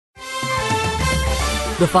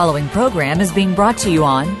The following program is being brought to you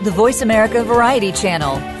on the Voice America Variety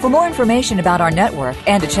Channel. For more information about our network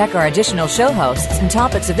and to check our additional show hosts and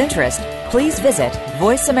topics of interest, please visit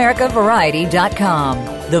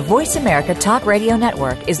voiceamericavariety.com. The Voice America Talk Radio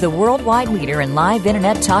Network is the worldwide leader in live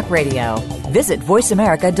Internet talk radio. Visit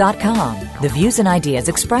voiceamerica.com. The views and ideas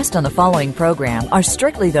expressed on the following program are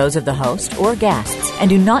strictly those of the host or guests and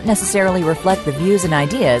do not necessarily reflect the views and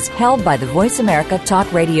ideas held by the Voice America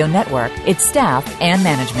Talk Radio Network, its staff, and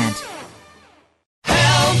management.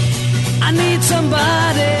 Help! I need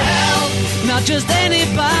somebody. Help! Not just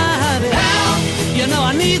anybody. Help! You know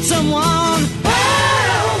I need someone.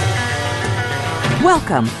 Help!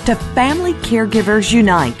 Welcome to Family Caregivers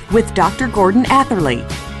Unite with Dr. Gordon Atherley.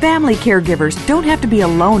 Family caregivers don't have to be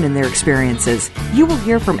alone in their experiences. You will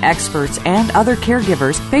hear from experts and other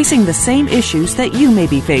caregivers facing the same issues that you may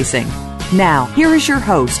be facing. Now, here is your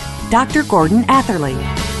host, Dr. Gordon Atherley.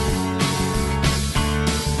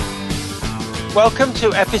 Welcome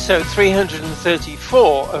to episode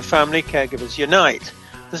 334 of Family Caregivers Unite.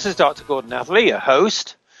 This is Dr. Gordon Atherley, your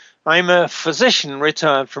host. I'm a physician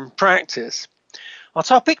retired from practice. Our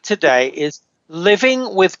topic today is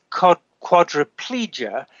living with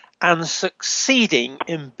quadriplegia and succeeding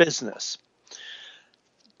in business.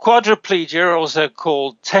 Quadriplegia, also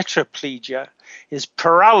called tetraplegia, is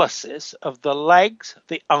paralysis of the legs,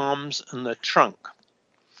 the arms, and the trunk.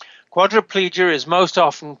 Quadriplegia is most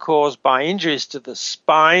often caused by injuries to the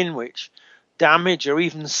spine, which damage or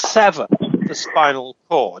even sever the spinal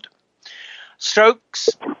cord. Strokes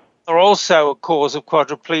are also a cause of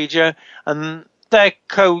quadriplegia, and they're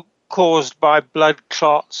caused by blood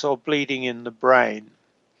clots or bleeding in the brain.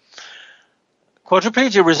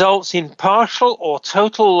 Quadriplegia results in partial or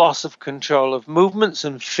total loss of control of movements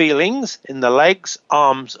and feelings in the legs,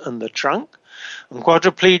 arms, and the trunk. And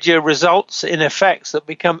quadriplegia results in effects that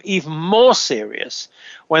become even more serious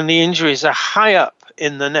when the injuries are high up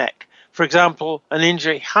in the neck. For example, an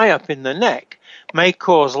injury high up in the neck may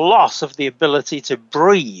cause loss of the ability to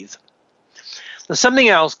breathe. There's something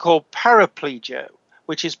else called paraplegia,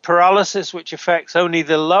 which is paralysis which affects only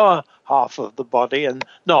the lower half of the body and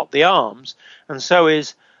not the arms, and so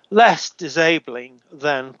is less disabling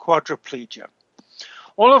than quadriplegia.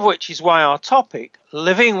 All of which is why our topic,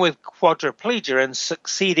 living with quadriplegia and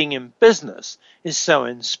succeeding in business, is so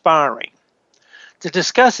inspiring. To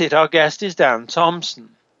discuss it, our guest is Dan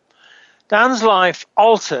Thompson. Dan's life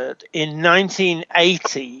altered in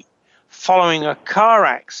 1980 following a car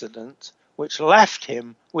accident which left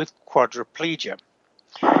him with quadriplegia.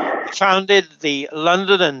 He founded the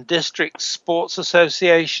London and District Sports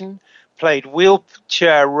Association, played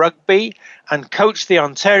wheelchair rugby, and coached the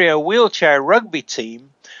Ontario wheelchair rugby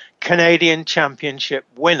team, Canadian Championship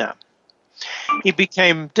winner. He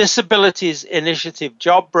became Disabilities Initiative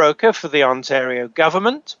job broker for the Ontario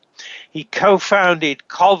government. He co-founded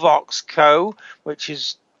Colvox Co., which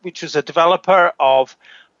was a developer of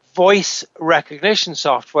voice recognition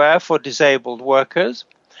software for disabled workers.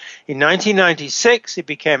 In 1996, he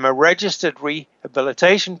became a registered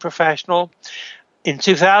rehabilitation professional. In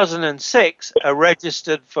 2006, a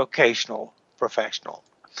registered vocational professional.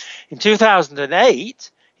 In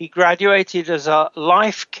 2008, he graduated as a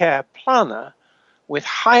life care planner with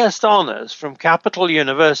highest honors from Capital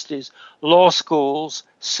University's Law School's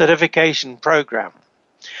certification program.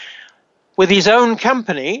 With his own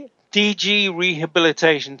company, DG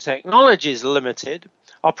Rehabilitation Technologies Limited,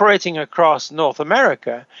 operating across North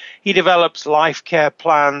America, he develops life care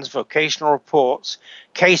plans, vocational reports,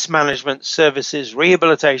 case management services,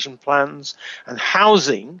 rehabilitation plans, and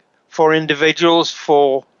housing for individuals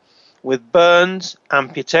with burns,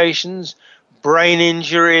 amputations, brain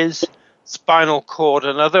injuries, spinal cord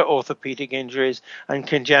and other orthopedic injuries, and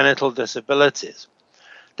congenital disabilities.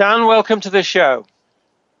 Dan, welcome to the show.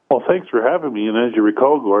 Well, thanks for having me. And as you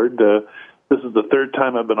recall, Gord, this is the third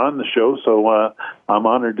time I've been on the show, so I'm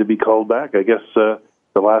honored to be called back. I guess the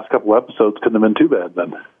last couple episodes couldn't have been too bad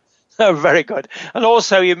then. Oh, very good. And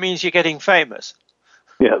also, it means you're getting famous.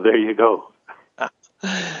 Yeah, there you go.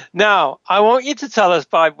 Now, I want you to tell us,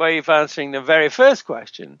 by way of answering the very first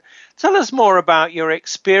question, tell us more about your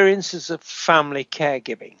experiences of family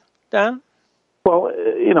caregiving. Dan? Well,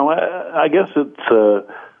 I guess it's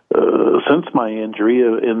since my injury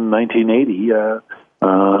in 1980,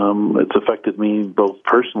 it's affected me both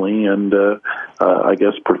personally and I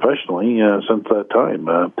guess professionally since that time.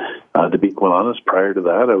 To be quite honest, prior to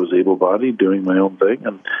that, I was able-bodied, doing my own thing,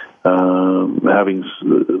 and having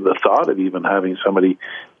the thought of even having somebody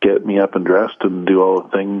get me up and dressed and do all the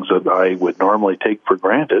things that I would normally take for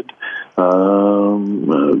granted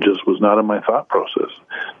just was not in my thought process.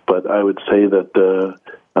 But I would say that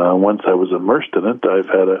once I was immersed in it, I've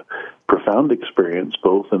had a profound experience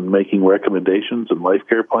both in making recommendations and life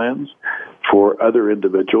care plans for other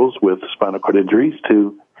individuals with spinal cord injuries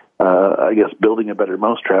to, building a better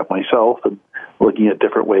mousetrap myself and looking at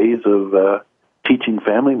different ways of teaching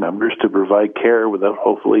family members to provide care without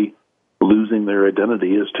hopefully losing their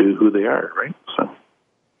identity as to who they are, right?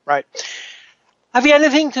 Right. Have you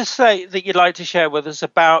anything to say that you'd like to share with us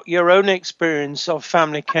about your own experience of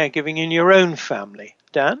family caregiving in your own family,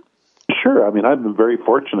 Dan? Sure. I mean, I've been very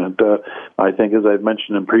fortunate. I think, as I've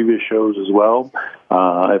mentioned in previous shows as well,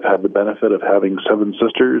 I've had the benefit of having 7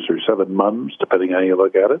 sisters or 7 mums, depending how you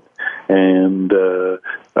look at it. And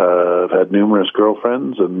I've had numerous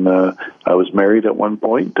girlfriends, and I was married at one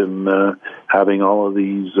point, and having all of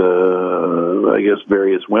these,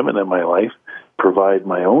 various women in my life provide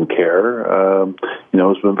my own care,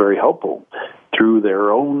 has been very helpful. Through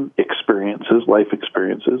their own experiences, life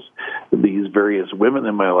experiences, these various women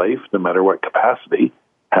in my life, no matter what capacity,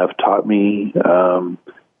 have taught me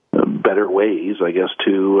better ways, I guess,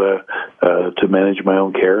 to manage my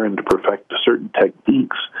own care and to perfect certain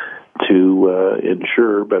techniques to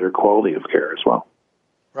ensure better quality of care as well.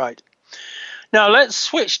 Right. Now let's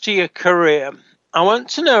switch to your career. I want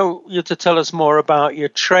to know you to tell us more about your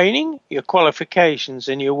training, your qualifications,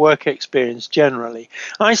 and your work experience generally.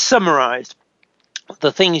 I summarized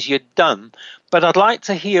the things you'd done, but I'd like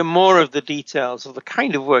to hear more of the details of the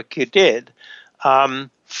kind of work you did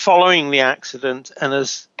following the accident and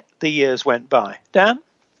as the years went by. Dan?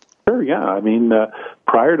 Sure, yeah. I mean,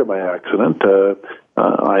 prior to my accident,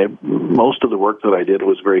 most of the work that I did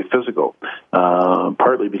was very physical,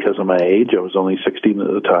 partly because of my age. I was only 16 at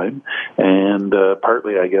the time, and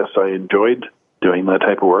partly, I guess, I enjoyed doing that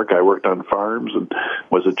type of work. I worked on farms and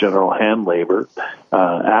was a general hand labor.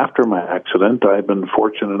 After my accident, I've been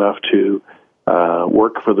fortunate enough to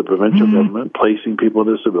work for the provincial government, placing people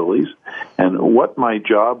with disabilities. And what my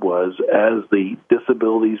job was as the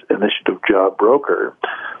Disabilities Initiative job broker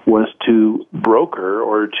was to broker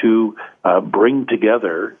or to bring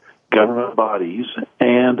together government bodies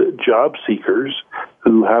and job seekers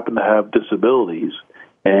who happen to have disabilities.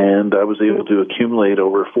 And I was able to accumulate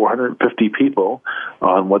over 450 people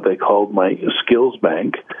on what they called my skills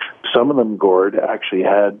bank. Some of them, Gord, actually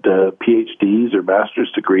had PhDs or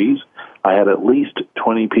master's degrees. I had at least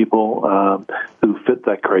 20 people who fit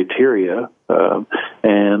that criteria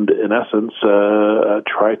and, in essence,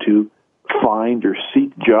 try to find or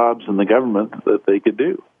seek jobs in the government that they could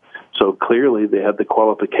do. So clearly they had the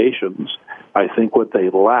qualifications. I think what they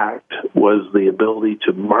lacked was the ability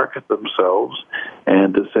to market themselves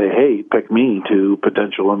and to say, hey, pick me to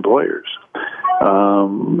potential employers.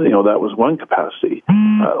 That was one capacity.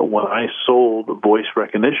 When I sold voice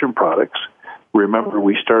recognition products, remember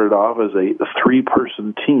we started off as a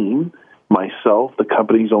 3-person team, myself, the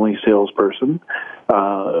company's only salesperson,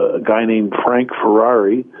 a guy named Frank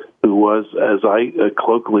Ferrari, who was, as I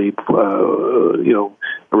colloquially,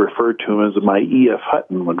 referred to him as my E.F.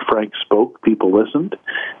 Hutton. When Frank spoke, people listened.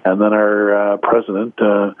 And then our president,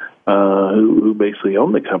 who basically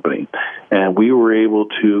owned the company. And we were able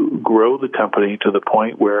to grow the company to the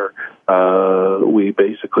point where we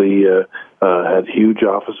basically had huge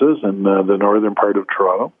offices in the northern part of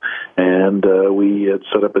Toronto. And we had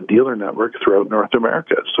set up a dealer network throughout North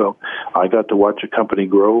America. So I got to watch a company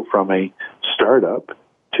grow from a startup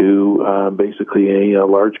to basically a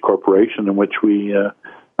large corporation in which we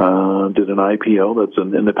did an IPO, that's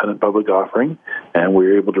an independent public offering, and we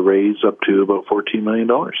were able to raise up to about $14 million.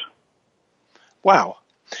 Wow.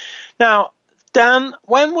 Now, Dan,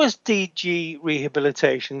 when was DG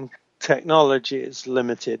Rehabilitation Technologies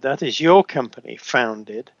Limited, that is your company,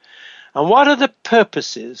 founded? And what are the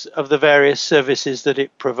purposes of the various services that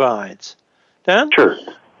it provides? Dan? Sure.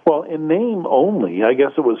 Well, in name only, I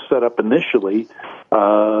guess it was set up initially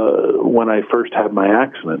when I first had my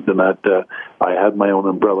accident, and that I had my own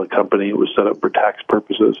umbrella company. It was set up for tax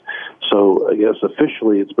purposes. So I guess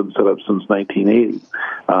officially it's been set up since 1980.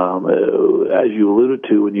 As you alluded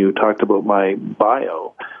to when you talked about my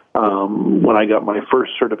bio, when I got my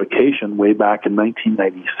first certification way back in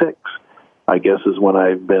 1996, I guess is when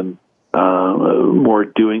I've been more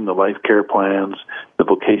doing the life care plans, the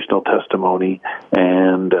vocational testimony,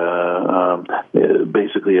 and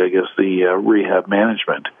basically, I guess, the rehab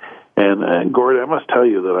management. And Gord, I must tell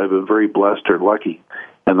you that I've been very blessed or lucky,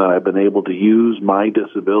 and that I've been able to use my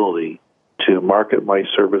disability to market my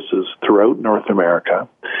services throughout North America.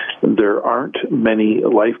 There aren't many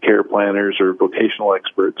life care planners or vocational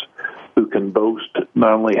experts who can boast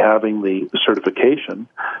not only having the certification,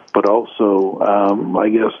 but also, I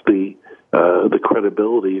guess, the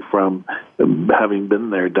credibility from having been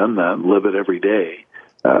there, done that, and live it every day,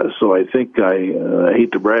 So I think I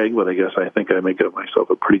hate to brag, but I guess I think I make of myself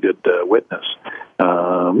a pretty good witness,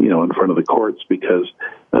 in front of the courts, because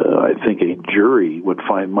I think a jury would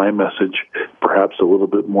find my message perhaps a little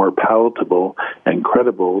bit more palatable and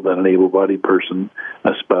credible than an able-bodied person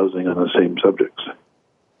espousing on the same subjects.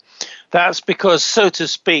 That's because, so to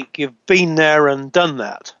speak, you've been there and done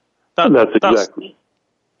that. That's exactly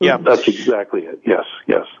it. Yes.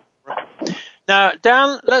 Right. Now,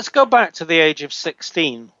 Dan, let's go back to the age of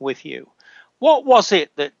 16 with you. What was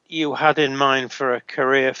it that you had in mind for a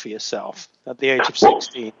career for yourself at the age of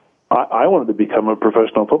 16? I wanted to become a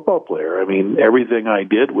professional football player. I mean, everything I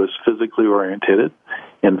did was physically oriented.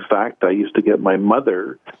 In fact, I used to get my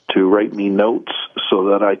mother to write me notes so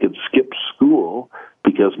that I could skip school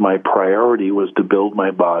because my priority was to build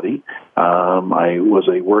my body. I was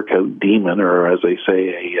a workout demon, or as they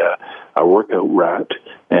say, a workout rat,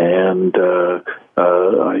 and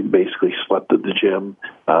I basically slept at the gym,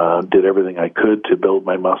 did everything I could to build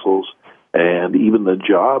my muscles, and even the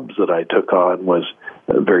jobs that I took on was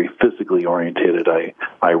very physically orientated.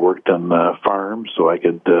 I worked on farms so I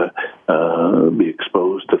could be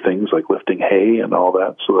exposed to things like lifting hay and all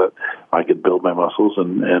that, so that I could build my muscles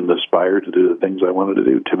and aspire to do the things I wanted to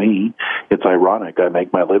do. To me, it's ironic. I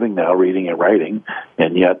make my living now reading and writing,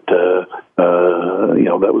 and yet that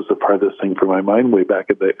was the farthest thing from my mind way back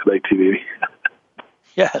at the TV.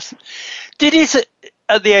 Yes. Did it,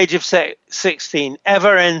 at the age of 16,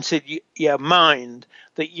 ever entered your mind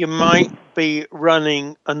that you might be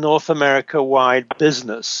running a North America-wide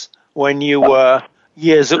business when you were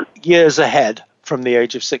years ahead from the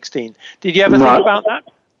age of 16? Did you ever think about that?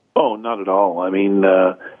 Oh, not at all. I mean,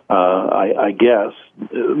 I guess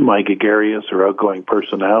my gregarious or outgoing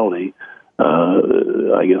personality,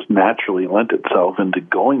 I guess, naturally lent itself into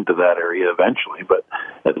going to that area eventually. But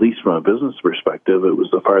at least from a business perspective, it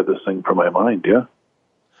was the farthest thing from my mind, yeah.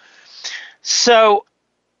 So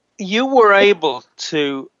you were able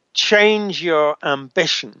to change your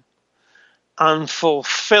ambition and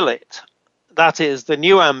fulfill it. That is, the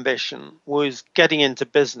new ambition was getting into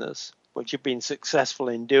business, which you've been successful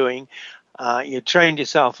in doing. You trained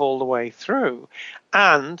yourself all the way through,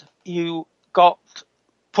 and you got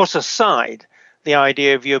put aside the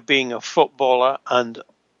idea of you being a footballer and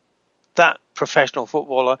that professional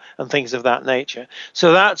footballer and things of that nature.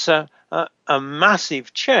 So that's a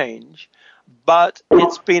massive change, but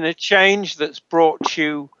it's been a change that's brought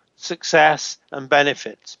you success and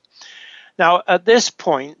benefits. Now, at this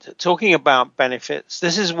point, talking about benefits,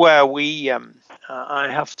 this is where I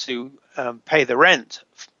have to pay the rent,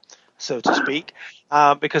 so to speak,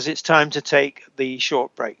 because it's time to take the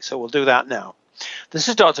short break. So we'll do that now. This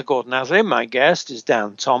is Dr. Gordon Atherley. My guest is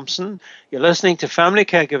Dan Thompson. You're listening to Family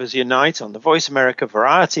Caregivers Unite on the Voice America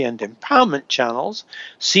Variety and Empowerment channels,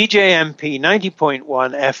 CJMP 90.1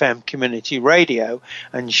 FM Community Radio,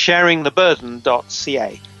 and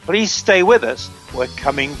sharingtheburden.ca. Please stay with us. We're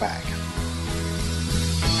coming back.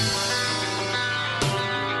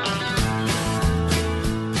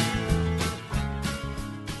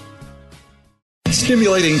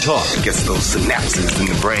 Stimulating talk gets those synapses in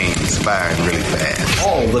the brain firing really fast.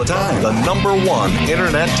 All the time. The #1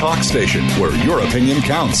 internet talk station where your opinion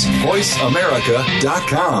counts.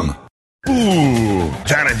 VoiceAmerica.com. Ooh,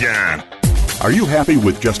 Johnny John. Are you happy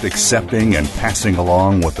with just accepting and passing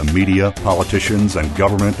along what the media, politicians, and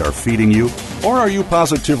government are feeding you? Or are you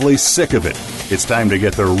positively sick of it? It's time to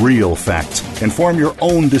get the real facts and form your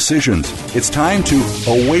own decisions. It's time to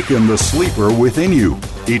awaken the sleeper within you.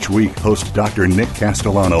 Each week, host Dr. Nick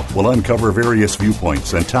Castellano will uncover various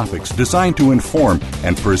viewpoints and topics designed to inform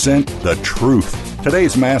and present the truth.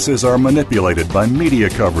 Today's masses are manipulated by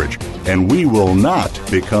media coverage, and we will not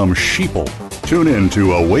become sheeple. Tune in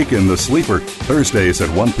to Awaken the Sleeper, Thursdays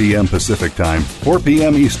at 1 p.m. Pacific Time, 4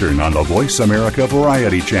 p.m. Eastern on the Voice America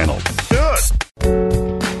Variety Channel.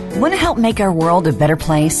 Want to help make our world a better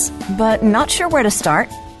place, but not sure where to start?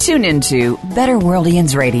 Tune into Better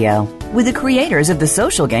Worldians Radio with the creators of the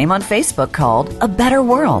social game on Facebook called A Better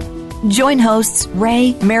World. Join hosts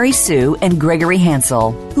Ray, Mary Sue, and Gregory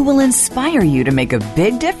Hansel, who will inspire you to make a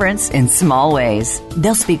big difference in small ways.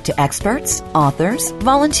 They'll speak to experts, authors,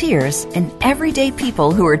 volunteers, and everyday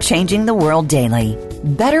people who are changing the world daily.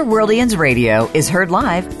 Better Worldians Radio is heard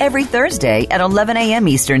live every Thursday at 11 a.m.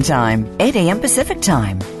 Eastern Time, 8 a.m. Pacific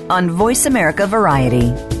Time on Voice America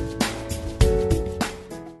Variety.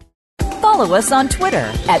 Follow us on Twitter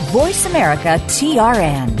at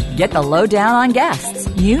VoiceAmericaTRN. Get the lowdown on guests,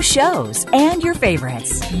 new shows, and your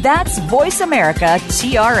favorites. That's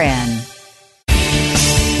VoiceAmericaTRN.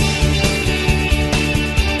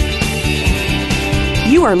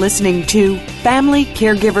 You are listening to Family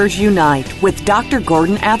Caregivers Unite with Dr.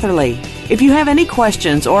 Gordon Atherley. If you have any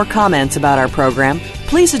questions or comments about our program,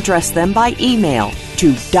 please address them by email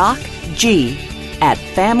to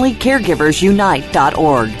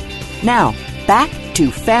docg@familycaregiversunite.org. Now, back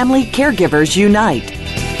to Family Caregivers Unite.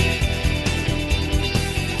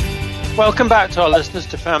 Welcome back to our listeners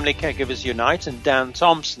to Family Caregivers Unite and Dan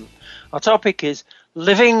Thompson. Our topic is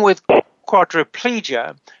living with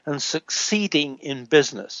quadriplegia and succeeding in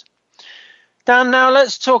business. Dan, now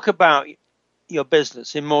let's talk about your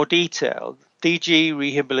business in more detail, DG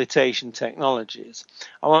Rehabilitation Technologies.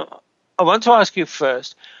 I want to ask you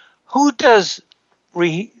first, who does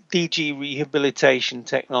DG Rehabilitation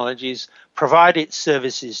Technologies provide its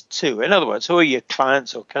services to? In other words, who are your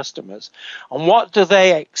clients or customers? And what do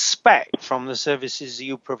they expect from the services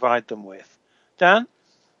you provide them with? Dan?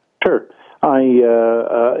 Sure. I,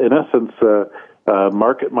 in essence,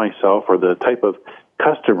 market myself, or the type of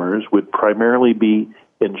customers would primarily be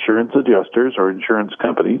insurance adjusters or insurance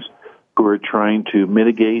companies who are trying to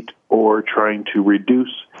mitigate or trying to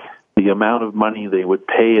reduce the amount of money they would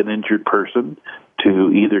pay an injured person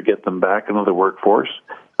to either get them back into the workforce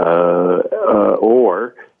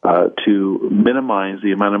or to minimize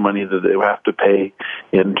the amount of money that they have to pay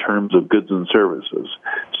in terms of goods and services.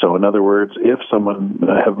 So in other words, if someone,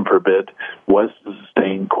 heaven forbid, was to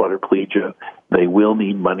sustain quadriplegia, they will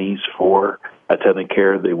need monies for attendant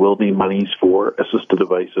care, they will need monies for assisted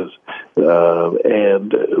devices,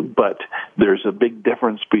 but there's a big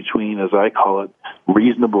difference between, as I call it,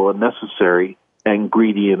 reasonable and necessary and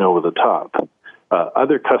greedy and over the top.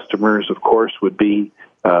 Other customers, of course, would be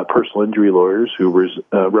personal injury lawyers who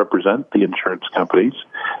represent the insurance companies.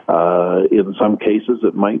 In some cases,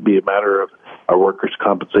 it might be a matter of a workers'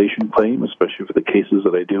 compensation claim, especially for the cases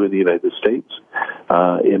that I do in the United States.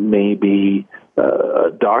 It may be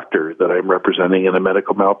a doctor that I'm representing in a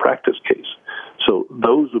medical malpractice case. So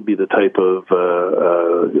those would be the type of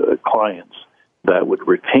clients that would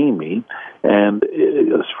retain me. And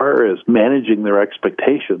as far as managing their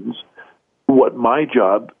expectations, what my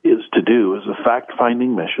job is to do is a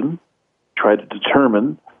fact-finding mission, try to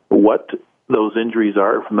determine what those injuries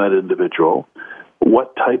are from that individual,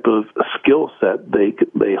 what type of skill set they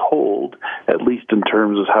hold, at least in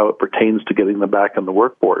terms of how it pertains to getting them back in the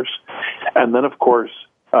workforce, and then, of course,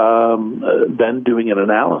 then doing an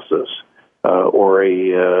analysis or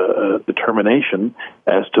a determination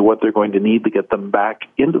as to what they're going to need to get them back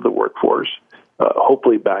into the workforce,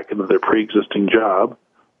 hopefully back into their pre-existing job,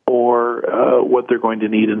 or what they're going to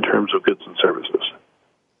need in terms of goods and services.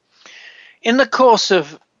 In the course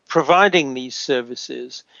of providing these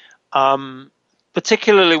services,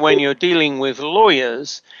 particularly when you're dealing with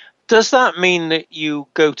lawyers, does that mean that you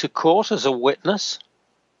go to court as a witness?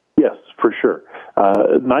 Yes, for sure.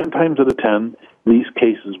 9 times out of 10, these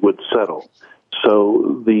cases would settle.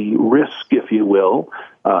 So the risk, if you will,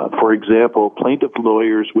 for example, plaintiff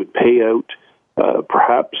lawyers would pay out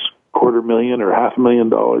perhaps $250,000 or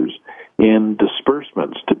 $500,000 in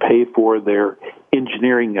disbursements to pay for their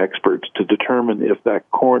engineering experts to determine if that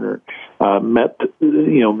corner met,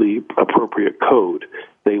 the appropriate code.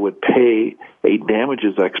 They would pay a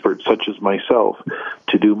damages expert such as myself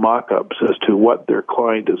to do mock-ups as to what their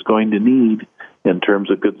client is going to need in terms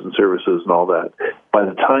of goods and services and all that. By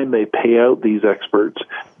the time they pay out these experts,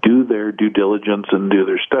 do their due diligence and do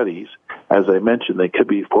their studies, as I mentioned, they could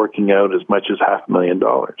be forking out as much as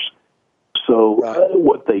 $500,000. So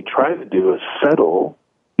what they try to do is settle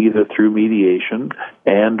either through mediation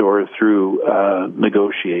and or through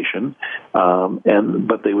negotiation,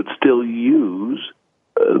 but they would still use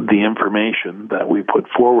the information that we put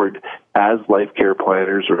forward as life care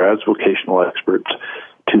planners or as vocational experts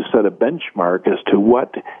to set a benchmark as to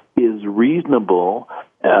what is reasonable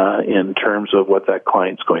in terms of what that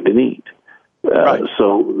client's going to need.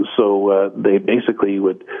 So they basically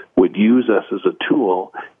would use us as a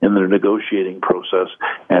tool in their negotiating process,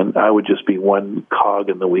 and I would just be one cog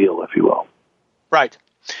in the wheel, if you will. Right.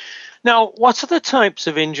 Now, what are the types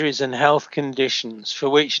of injuries and health conditions for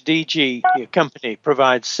which DG, your company,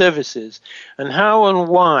 provides services, and how and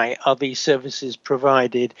why are these services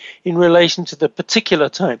provided in relation to the particular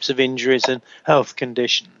types of injuries and health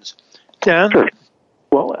conditions? Dan? Sure.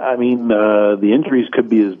 Well, I mean, the injuries could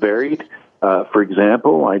be as varied. For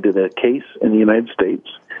example, I did a case in the United States,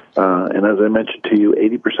 and as I mentioned to you,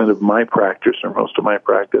 80% of my practice, or most of my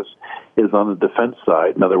practice, is on the defense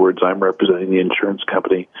side. In other words, I'm representing the insurance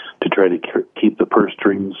company to try to keep the purse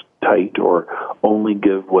strings tight or only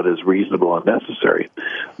give what is reasonable and necessary.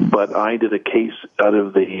 But I did a case out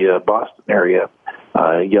of the Boston area,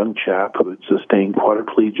 a young chap who had sustained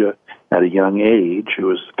quadriplegia at a young age, who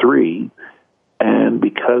was 3, And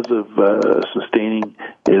because of sustaining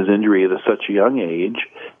his injury at such a young age,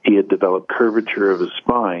 he had developed curvature of his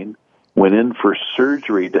spine, went in for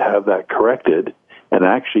surgery to have that corrected, and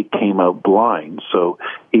actually came out blind. So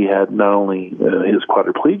he had not only his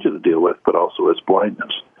quadriplegia to deal with, but also his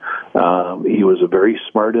blindness. He was a very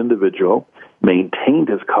smart individual, maintained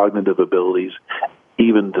his cognitive abilities,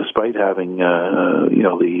 even despite having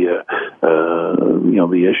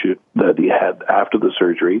the issue that he had after the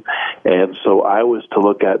surgery. And so I was to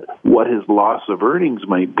look at what his loss of earnings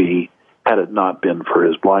might be had it not been for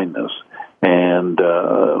his blindness. And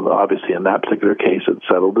obviously in that particular case it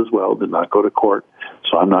settled as well, did not go to court.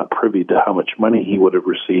 So I'm not privy to how much money he would have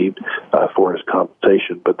received for his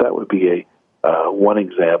compensation, but that would be one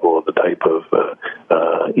example of the type of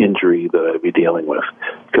injury that I'd be dealing with.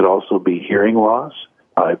 It could also be hearing loss.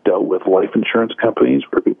 I've dealt with life insurance companies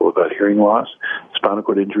where people have had hearing loss, spinal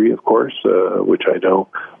cord injury, of course, which I know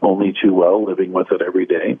only too well, living with it every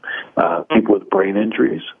day. People with brain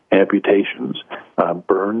injuries, amputations,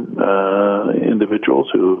 burn individuals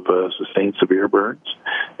who've sustained severe burns.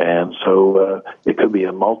 And so it could be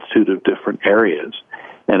a multitude of different areas.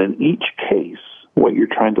 And in each case, what you're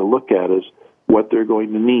trying to look at is what they're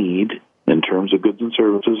going to need in terms of goods and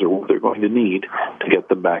services, or what they're going to need to get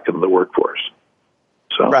them back into the workforce.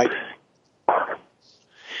 So. Right.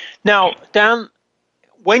 Now, Dan,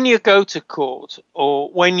 when you go to court,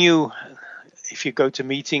 or if you go to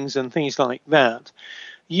meetings and things like that,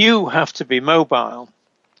 you have to be mobile.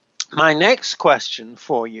 My next question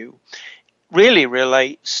for you really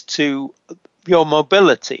relates to your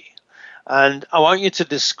mobility. And I want you to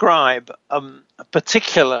describe a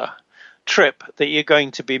particular trip that you're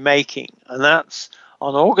going to be making. And that's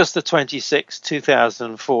on August the 26th,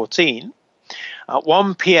 2014, at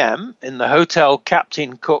 1 p.m. in the Hotel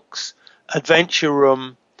Captain Cook's Adventure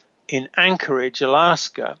Room in Anchorage,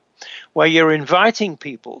 Alaska, where you're inviting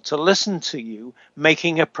people to listen to you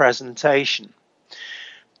making a presentation.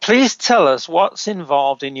 Please tell us what's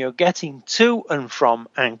involved in your getting to and from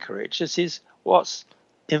Anchorage. This is what's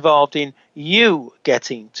involved in you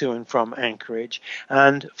getting to and from Anchorage,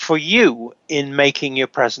 and for you in making your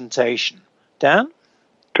presentation. Dan?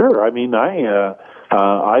 Sure. I mean,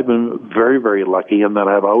 I've been very, very lucky in that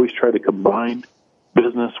I've always tried to combine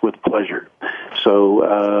business with pleasure. So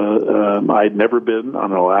I'd never been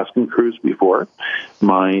on an Alaskan cruise before.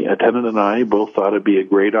 My attendant and I both thought it'd be a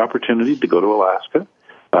great opportunity to go to Alaska,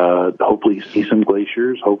 hopefully see some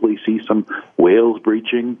glaciers, hopefully see some whales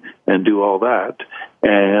breaching, and do all that.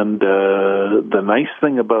 And the nice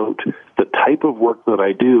thing about the type of work that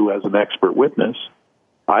I do as an expert witness,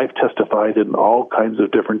 I've testified in all kinds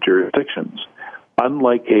of different jurisdictions.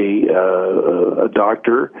 Unlike a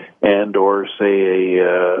doctor and or say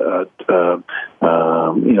a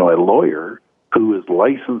lawyer who is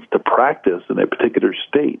licensed to practice in a particular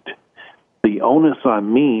state, the onus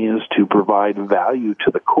on me is to provide value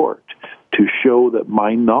to the court to show that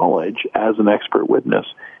my knowledge as an expert witness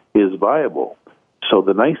is viable. So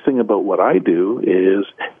the nice thing about what I do is,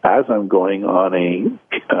 as I'm going on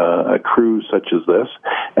a cruise such as this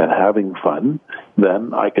and having fun,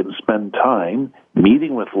 then I can spend time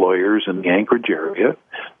meeting with lawyers in the Anchorage area,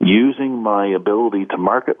 using my ability to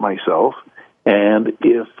market myself. And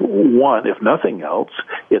if nothing else,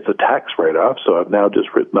 it's a tax write-off. So I've now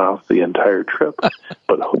just written off the entire trip.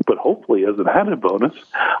 But hopefully, as an added bonus,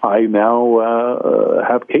 I now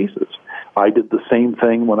have cases. I did the same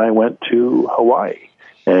thing when I went to Hawaii,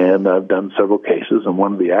 and I've done several cases. And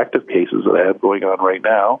one of the active cases that I have going on right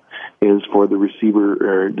now is for the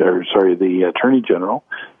the Attorney General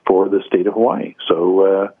for the state of Hawaii.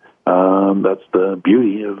 So that's the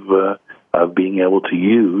beauty of being able to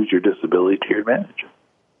use your disability to your advantage.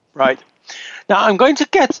 Right. Now, I'm going to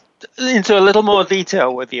get into a little more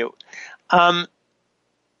detail with you.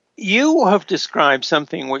 You have described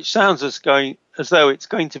something which sounds as though it's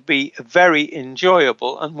going to be very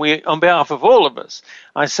enjoyable, and we, on behalf of all of us,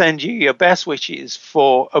 I send you your best wishes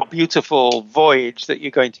for a beautiful voyage that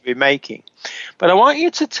you're going to be making. But I want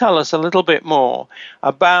you to tell us a little bit more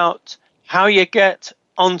about how you get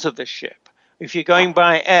onto the ship. If you're going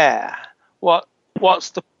by air, what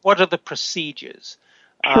are the procedures?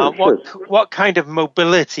 What kind of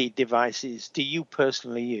mobility devices do you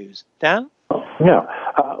personally use? Dan? Yeah.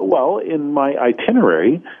 Well, in my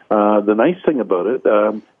itinerary, the nice thing about it,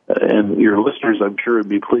 and your listeners, I'm sure, would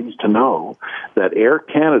be pleased to know that Air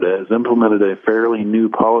Canada has implemented a fairly new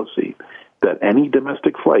policy that any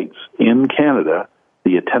domestic flights in Canada,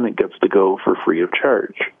 the attendant gets to go for free of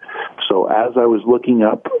charge. So as I was looking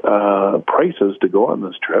up prices to go on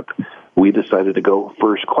this trip, we decided to go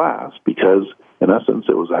first class because, in essence,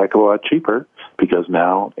 it was a heck of a lot cheaper because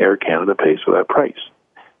now Air Canada pays for that price.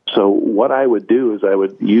 So what I would do is I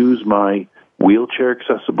would use my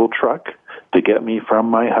wheelchair-accessible truck to get me from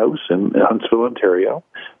my house in Huntsville, Ontario,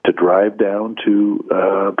 to drive down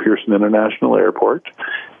to Pearson International Airport.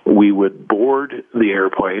 We would board the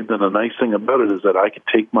airplane, and the nice thing about it is that I could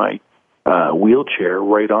take my wheelchair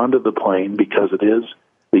right onto the plane because it is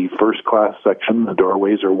the first-class section. The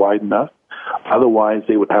doorways are wide enough. Otherwise,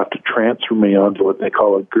 they would have to transfer me onto what they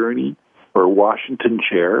call a gurney or Washington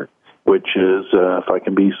chair, which is, if I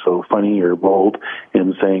can be so funny or bold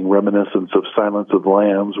in saying reminiscence of Silence of the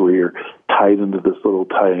Lambs, where you're tied into this little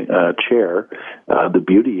chair. The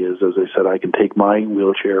beauty is, as I said, I can take my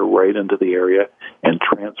wheelchair right into the area and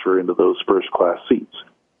transfer into those first-class seats.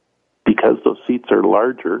 Because those seats are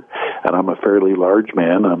larger, and I'm a fairly large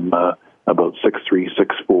man, I'm about 6'3",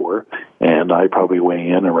 6'4", and I probably weigh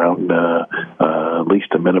in around at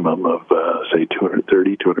least a minimum of, say,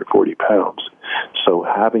 230, 240 pounds. So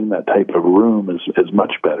having that type of room is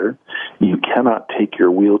much better. You cannot take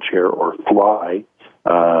your wheelchair or fly,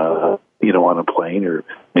 on a plane, or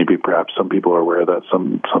maybe perhaps some people are aware of that,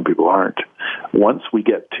 some people aren't. Once we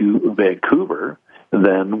get to Vancouver,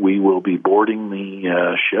 then we will be boarding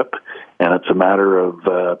the ship, and it's a matter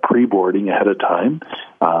of pre-boarding ahead of time.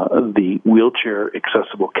 The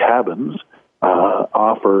wheelchair-accessible cabins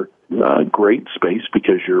offer great space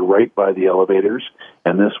because you're right by the elevators,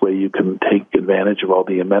 and this way you can take advantage of all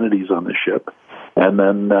the amenities on the ship. And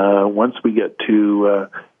then once we get to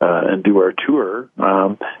and do our tour,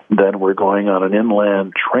 then we're going on an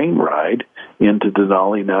inland train ride into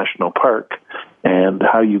Denali National Park. And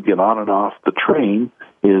how you get on and off the train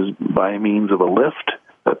is by means of a lift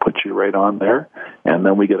that puts you right on there. And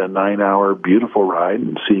then we get a 9-hour beautiful ride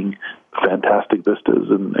and seeing fantastic vistas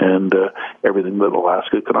and everything that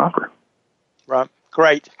Alaska can offer. Right.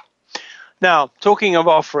 Great. Now, talking of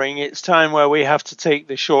offering, it's time where we have to take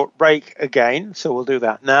the short break again, so we'll do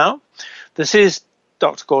that now. This is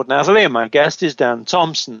Dr. Gordon Atherley, and my guest is Dan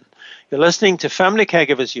Thompson. You're listening to Family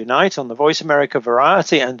Caregivers Unite on the Voice America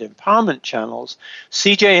Variety and Empowerment channels,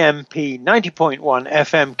 CJMP 90.1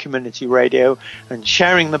 FM Community Radio, and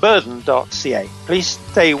sharingtheburden.ca. Please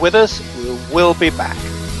stay with us. We'll be back.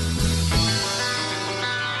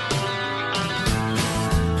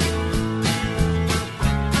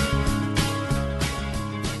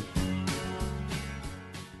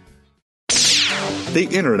 The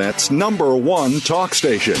Internet's #1 talk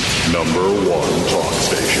station. #1 talk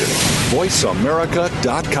station.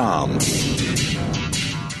 VoiceAmerica.com.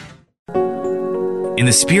 In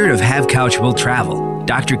the spirit of Have Couch Will Travel,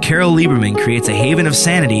 Dr. Carol Lieberman creates a haven of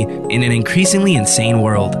sanity in an increasingly insane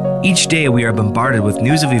world. Each day we are bombarded with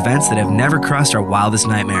news of events that have never crossed our wildest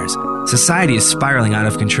nightmares. Society is spiraling out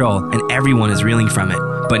of control and everyone is reeling from it.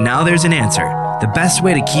 But now there's an answer. The best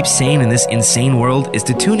way to keep sane in this insane world is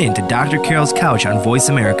to tune in to Dr. Carol's Couch on Voice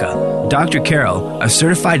America. Dr. Carol, a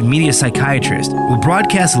certified media psychiatrist, will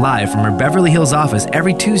broadcast live from her Beverly Hills office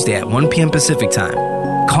every Tuesday at 1 p.m. Pacific Time.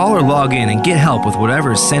 Call or log in and get help with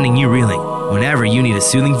whatever is sending you reeling, whenever you need a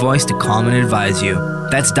soothing voice to calm and advise you.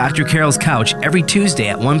 That's Dr. Carol's Couch every Tuesday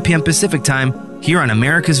at 1 p.m. Pacific Time here on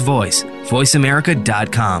America's Voice,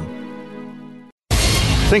 VoiceAmerica.com.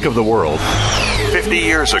 Think of the world 50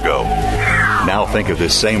 years ago. Now think of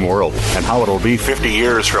this same world and how it'll be 50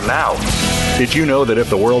 years from now. Did you know that if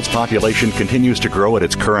the world's population continues to grow at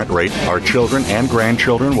its current rate, our children and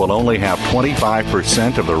grandchildren will only have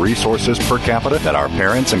 25% of the resources per capita that our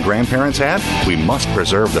parents and grandparents had? We must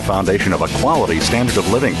preserve the foundation of a quality standard of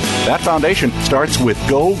living. That foundation starts with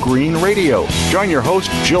Go Green Radio. Join your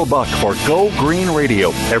host, Jill Buck, for Go Green Radio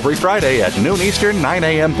every Friday at noon Eastern, 9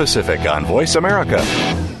 a.m. Pacific on Voice America.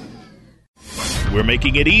 We're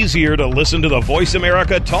making it easier to listen to the Voice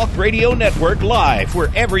America Talk Radio Network live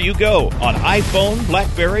wherever you go on iPhone,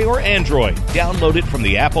 BlackBerry, or Android. Download it from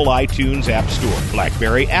the Apple iTunes App Store,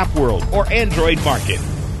 BlackBerry App World, or Android Market.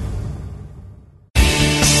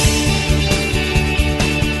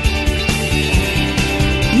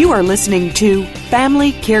 You are listening to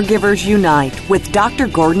Family Caregivers Unite with Dr.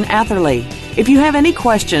 Gordon Atherley. If you have any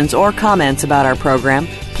questions or comments about our program,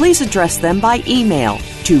 please address them by email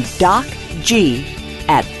to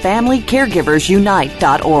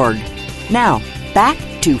docg@familycaregiversunite.org. Now, back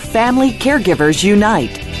to Family Caregivers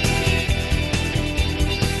Unite.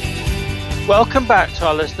 Welcome back to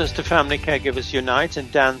our listeners to Family Caregivers Unite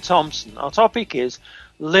and Dan Thompson. Our topic is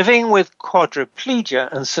living with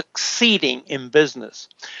quadriplegia and succeeding in business.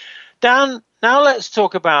 Dan, now let's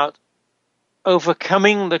talk about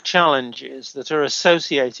overcoming the challenges that are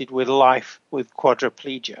associated with life with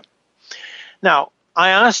quadriplegia. Now, I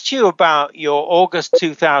asked you about your August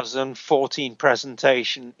 2014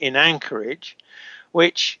 presentation in Anchorage,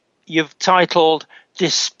 which you've titled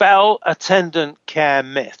Dispel Attendant Care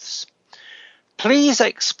Myths. Please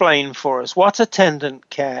explain for us what attendant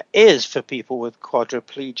care is for people with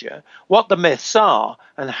quadriplegia, what the myths are,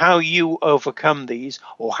 and how you overcome these,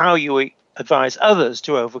 or how you advise others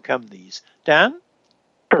to overcome these. Dan?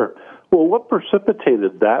 Sure. Well, what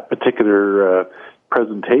precipitated that particular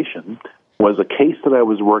presentation was a case that I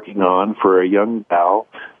was working on for a young gal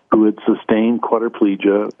who had sustained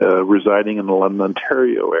quadriplegia residing in the London,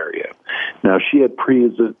 Ontario area. Now, she had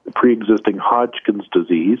pre-existing Hodgkin's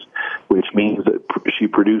disease, which means that she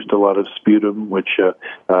produced a lot of sputum, which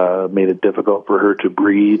made it difficult for her to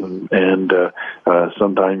breathe, and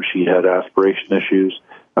sometimes she had aspiration issues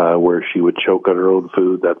where she would choke on her own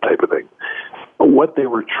food, that type of thing. What they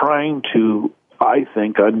were trying to, I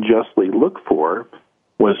think, unjustly look for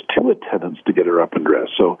was two attendants to get her up and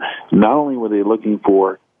dressed. So not only were they looking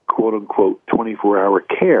for quote-unquote 24-hour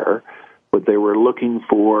care, but they were looking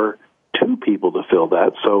for two people to fill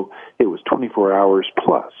that, so it was 24 hours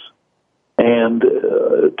plus. And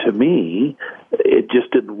to me, it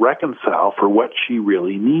just didn't reconcile for what she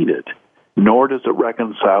really needed, nor does it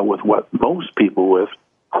reconcile with what most people with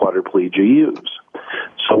quadriplegia use.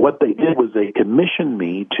 So what they did was they commissioned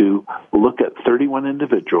me to look at 31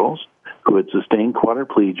 individuals who had sustained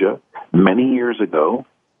quadriplegia many years ago,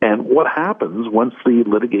 and what happens once the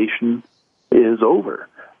litigation is over.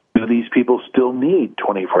 Do these people still need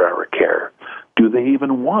 24-hour care? Do they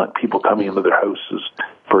even want people coming into their houses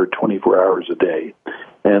for 24 hours a day?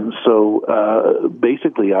 And so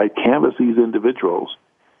basically I canvassed these individuals,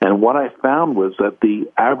 and what I found was that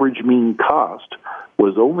the average mean cost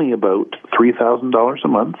was only about $3,000 a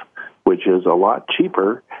month, which is a lot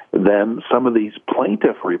cheaper than some of these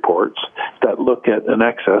plaintiff reports that look at an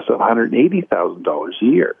excess of $180,000 a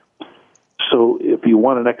year. So if you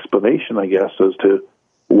want an explanation, I guess, as to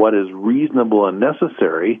what is reasonable and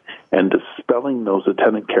necessary and dispelling those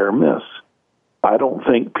attendant care myths, I don't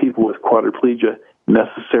think people with quadriplegia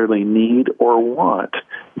necessarily need or want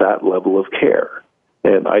that level of care.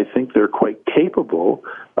 And I think they're quite capable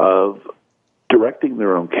of directing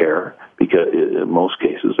their own care, because in most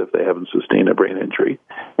cases, if they haven't sustained a brain injury,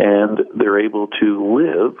 and they're able to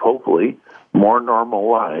live, hopefully, more normal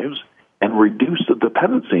lives and reduce the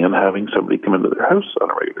dependency on having somebody come into their house on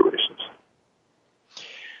a regular basis.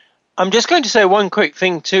 I'm just going to say one quick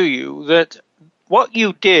thing to you, that what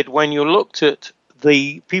you did when you looked at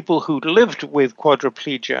the people who lived with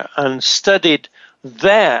quadriplegia and studied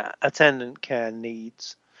their attendant care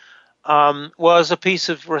needs was a piece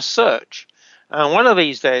of research. And one of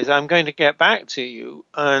these days, I'm going to get back to you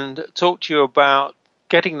and talk to you about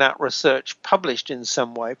getting that research published in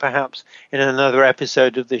some way, perhaps in another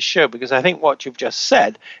episode of this show, because I think what you've just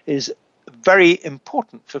said is very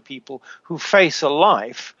important for people who face a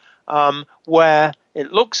life where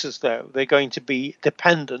it looks as though they're going to be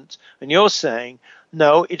dependent. And you're saying,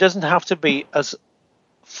 no, it doesn't have to be as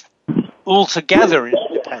altogether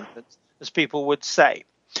independent as people would say.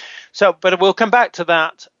 So, but we'll come back to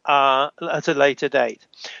that at a later date.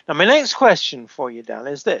 Now, my next question for you, Dan,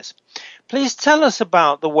 is this. Please tell us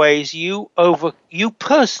about the ways you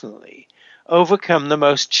personally overcome the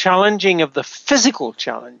most challenging of the physical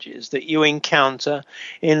challenges that you encounter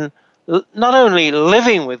in not only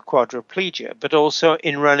living with quadriplegia, but also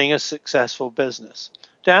in running a successful business.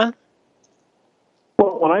 Dan?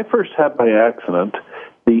 Well, when I first had my accident,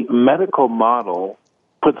 the medical model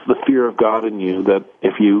puts the fear of God in you that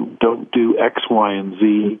if you don't do X, Y, and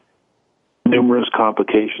Z, numerous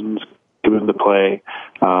complications come into play.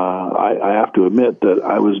 I have to admit that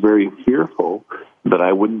I was very fearful that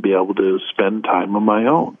I wouldn't be able to spend time on my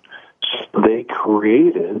own. So they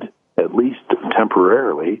created, at least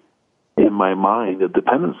temporarily, in my mind, a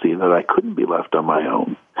dependency that I couldn't be left on my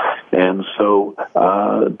own. And so,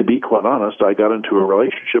 to be quite honest, I got into a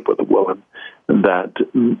relationship with a woman that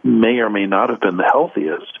may or may not have been the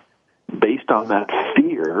healthiest based on that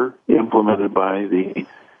fear implemented by the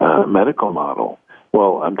medical model.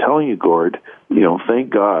 Well, I'm telling you, Gord, thank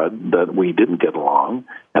God that we didn't get along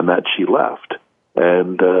and that she left.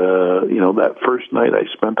 And, that first night I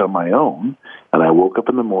spent on my own, and I woke up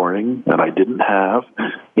in the morning and I didn't have,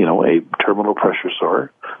 a terminal pressure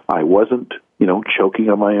sore. I wasn't, choking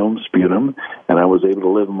on my own sputum, and I was able to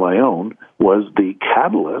live on my own, was the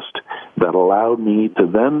catalyst that allowed me to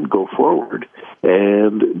then go forward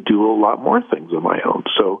and do a lot more things on my own.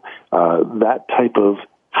 So that type of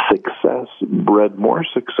success bred more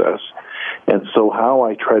success. And so how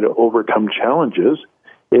I try to overcome challenges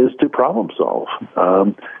is to problem solve.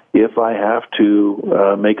 if I have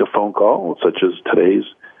to make a phone call, such as today's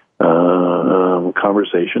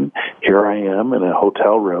conversation, here I am in a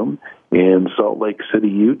hotel room in Salt Lake City,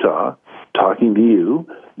 Utah, talking to you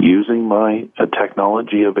using my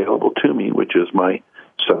technology available to me, which is my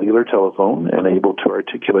cellular telephone, and able to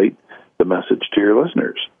articulate the message to your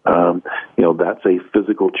listeners. That's a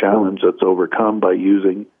physical challenge that's overcome by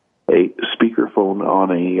using a speakerphone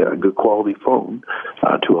on a good quality phone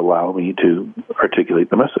to allow me to articulate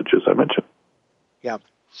the message, as I mentioned. Yeah.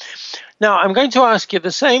 Now, I'm going to ask you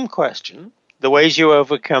the same question, the ways you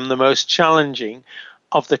overcome the most challenging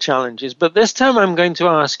of the challenges, but this time I'm going to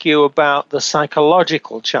ask you about the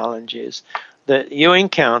psychological challenges that you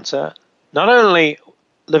encounter, not only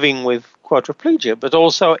living with quadriplegia, but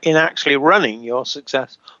also in actually running your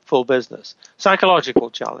successful business. Psychological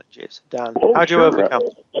challenges, Dan. How do you overcome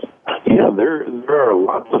them? Yeah, there are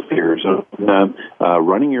lots of fears.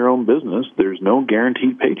 Running your own business, there's no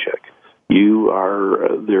guaranteed paycheck.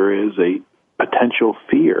 There is a potential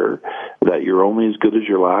fear that you're only as good as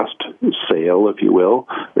your last sale, if you will,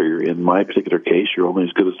 or in my particular case, you're only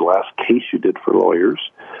as good as the last case you did for lawyers.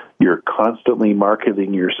 You're constantly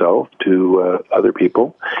marketing yourself to other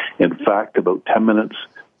people. In fact, about 10 minutes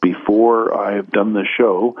before I've done the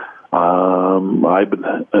show, I've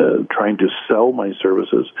been trying to sell my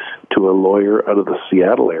services to a lawyer out of the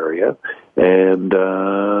Seattle area. And,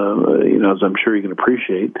 as I'm sure you can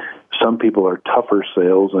appreciate, some people are tougher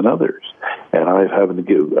sales than others. And I've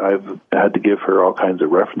had to give her all kinds of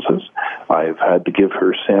references. I've had to give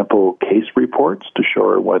her sample case reports to show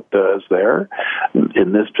her what is there.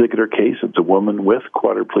 In this particular case, it's a woman with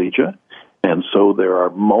quadriplegia. And so there are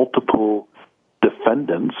multiple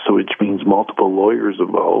defendants, so which means multiple lawyers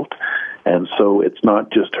involved. And so it's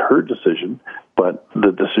not just her decision, but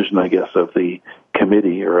the decision, I guess, of the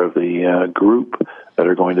committee or of the group that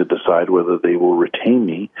are going to decide whether they will retain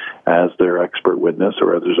me as their expert witness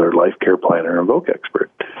or as their life care planner and voc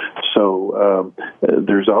expert. So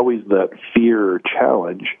there's always that fear or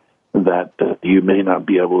challenge that you may not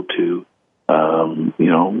be able to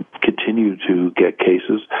continue to get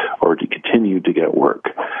cases or to continue to get work.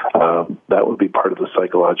 That would be part of the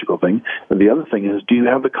psychological thing. And the other thing is, do you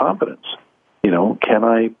have the confidence? Can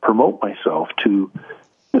I promote myself to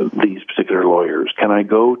these particular lawyers? Can I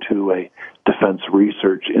go to a Defense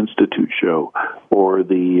Research Institute show or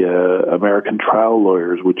the American Trial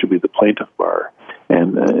Lawyers, which would be the plaintiff bar,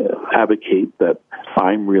 and advocate that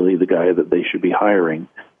I'm really the guy that they should be hiring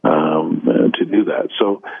to do that?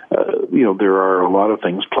 So, there are a lot of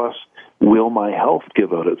things. Plus, will my health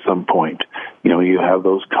give out at some point? You have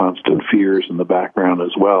those constant fears in the background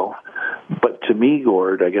as well. But to me,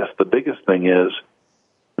 Gord, I guess the biggest thing is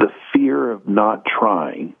the fear of not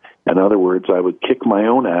trying. In other words, I would kick my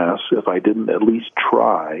own ass if I didn't at least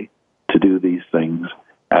try to do these things,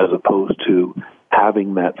 as opposed to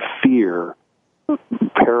having that fear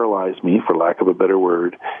paralyze me, for lack of a better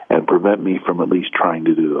word, and prevent me from at least trying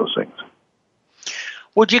to do those things.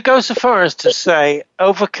 Would you go so far as to say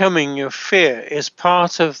overcoming your fear is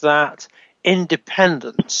part of that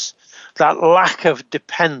independence, that lack of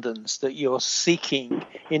dependence that you're seeking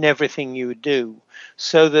in everything you do,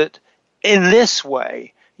 so that in this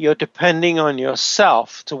way you're depending on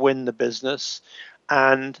yourself to win the business,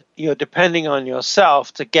 and you're depending on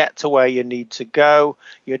yourself to get to where you need to go.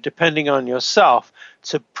 You're depending on yourself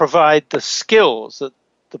to provide the skills that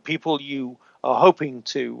the people you are hoping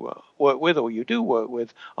to work with, or you do work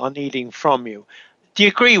with, are needing from you. Do you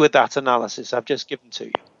agree with that analysis I've just given to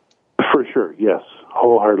you? For sure, yes,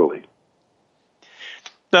 wholeheartedly.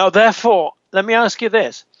 Now, therefore, let me ask you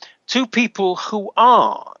this. Two people who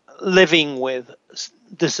are living with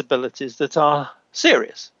disabilities that are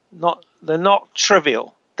serious, they're not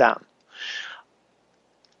trivial, Dan.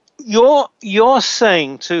 You're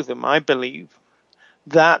saying to them, I believe,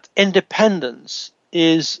 that independence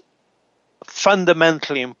is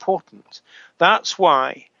fundamentally important. That's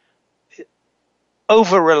why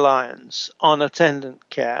over-reliance on attendant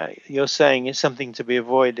care, you're saying, is something to be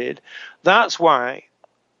avoided. That's why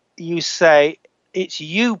you say it's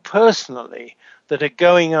you personally that are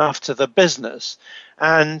going after the business.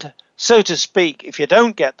 And so to speak, if you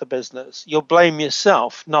don't get the business, you'll blame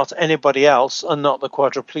yourself, not anybody else, and not the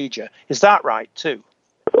quadriplegia. Is that right, too?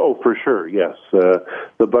 Oh, for sure, yes. The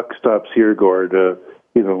buck stops here, Gord.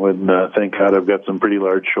 And thank God I've got some pretty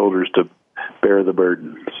large shoulders to bear the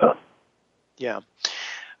burden. So, yeah.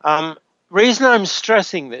 Reason I'm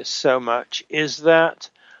stressing this so much is that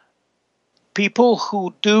people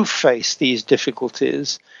who do face these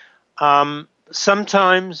difficulties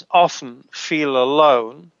sometimes, often feel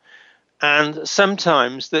alone, and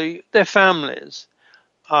sometimes their families.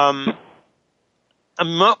 And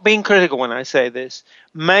I'm not being critical when I say this,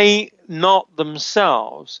 may not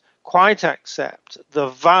themselves quite accept the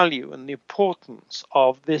value and the importance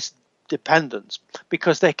of this dependence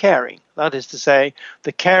because they're caring. That is to say,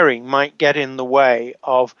 the caring might get in the way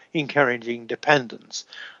of encouraging dependence.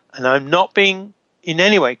 And I'm not being in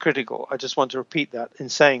any way critical. I just want to repeat that in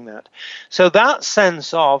saying that. So that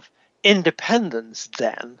sense of independence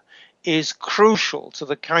then is crucial to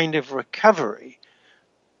the kind of recovery.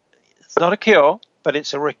 It's not a cure, but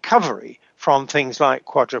it's a recovery from things like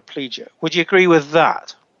quadriplegia. Would you agree with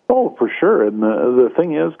that? Oh, for sure. And the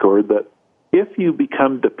thing is, Gord, that if you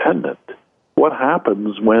become dependent, what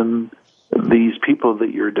happens when these people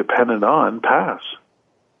that you're dependent on pass?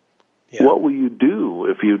 Yeah. What will you do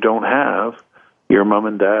if you don't have your mom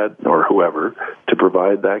and dad or whoever to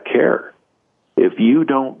provide that care? If you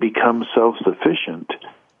don't become self-sufficient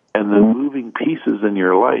and the moving pieces in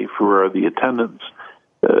your life who are the attendants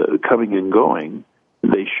coming and going,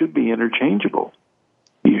 they should be interchangeable.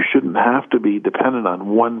 You shouldn't have to be dependent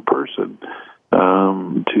on one person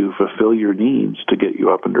to fulfill your needs, to get you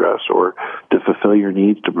up and dressed, or to fulfill your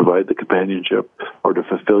needs to provide the companionship, or to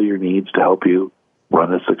fulfill your needs to help you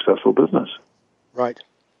run a successful business. Right.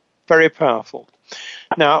 Very powerful.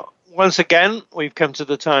 Now, once again, we've come to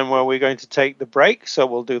the time where we're going to take the break, so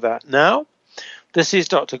we'll do that now. This is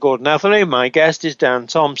Dr. Gordon Atherley. My guest is Dan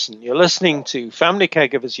Thompson. You're listening to Family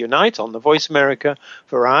Caregivers Unite on the Voice America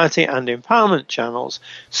Variety and Empowerment channels,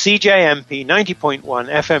 CJMP 90.1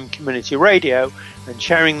 FM Community Radio, and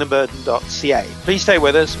sharingtheburden.ca. Please stay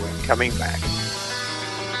with us. We're coming back.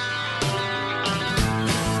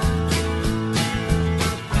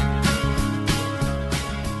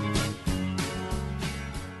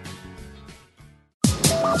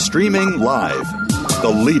 Streaming live, the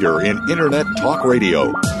leader in Internet talk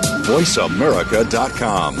radio,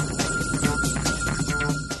 voiceamerica.com.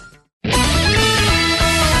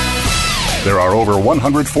 There are over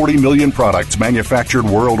 140 million products manufactured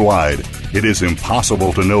worldwide. It is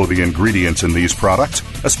impossible to know the ingredients in these products,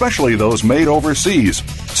 especially those made overseas.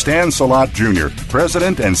 Stan Salat Jr.,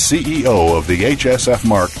 President and CEO of the HSF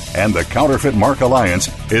Mark and the Counterfeit Mark Alliance,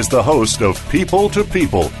 is the host of People to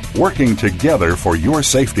People, working together for your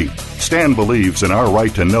safety. Stan believes in our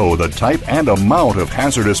right to know the type and amount of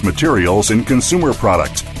hazardous materials in consumer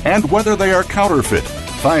products and whether they are counterfeit.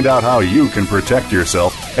 Find out how you can protect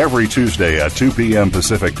yourself every Tuesday at 2 p.m.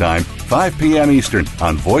 Pacific Time, 5 p.m. Eastern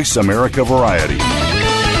on Voice America Variety.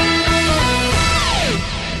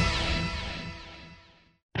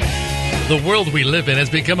 The world we live in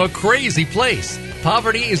has become a crazy place.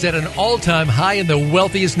 Poverty is at an all-time high in the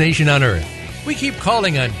wealthiest nation on earth. We keep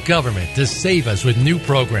calling on government to save us with new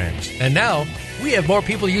programs. And now, we have more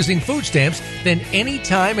people using food stamps than any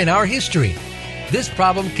time in our history. This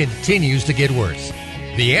problem continues to get worse.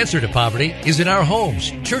 The answer to poverty is in our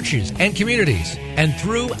homes, churches, and communities, and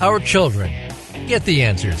through our children. Get the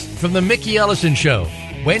answers from The Mickey Ellison Show,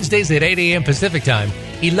 Wednesdays at 8 a.m. Pacific Time,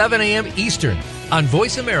 11 a.m. Eastern, on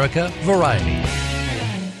Voice America Variety.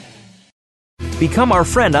 Become our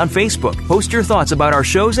friend on Facebook. Post your thoughts about our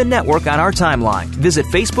shows and network on our timeline. Visit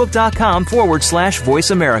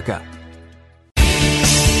Facebook.com/Voice America.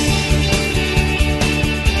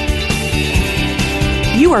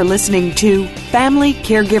 You are listening to Family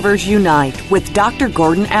Caregivers Unite with Dr.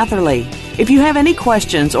 Gordon Atherley. If you have any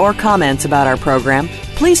questions or comments about our program,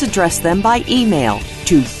 please address them by email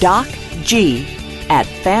to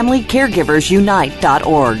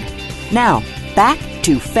docg@familycaregiversunite.org. Now, back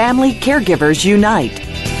to Family Caregivers Unite.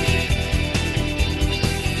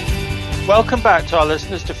 Welcome back to our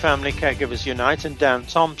listeners to Family Caregivers Unite and Dan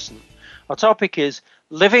Thompson. Our topic is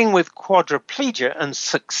living with quadriplegia and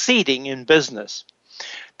succeeding in business.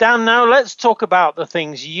 Dan, now let's talk about the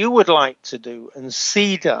things you would like to do and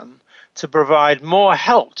see done to provide more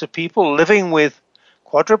help to people living with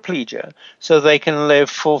quadriplegia so they can live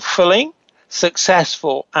fulfilling,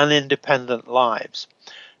 successful, and independent lives.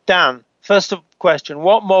 Dan, first question,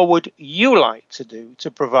 what more would you like to do to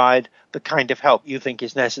provide the kind of help you think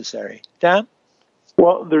is necessary? Dan?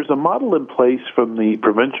 Well, there's a model in place from the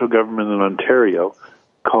provincial government in Ontario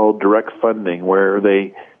called direct funding, where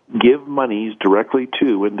they give monies directly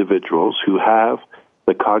to individuals who have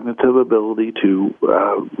the cognitive ability to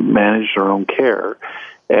manage their own care.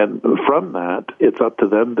 And from that, it's up to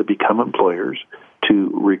them to become employers,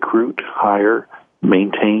 to recruit, hire,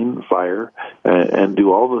 maintain, fire, and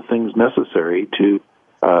do all the things necessary to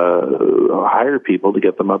hire people to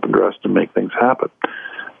get them up and dressed and make things happen.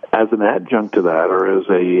 As an adjunct to that, or as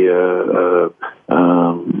a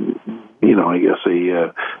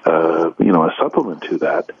supplement to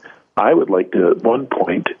that, I would like to, at one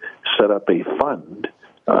point, set up a fund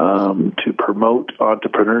to promote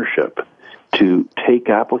entrepreneurship, to take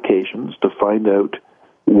applications to find out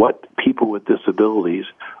what people with disabilities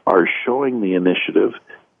are showing the initiative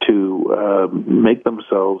to make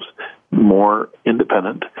themselves more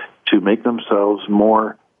independent, to make themselves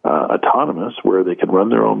more autonomous, where they can run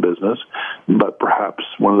their own business. But perhaps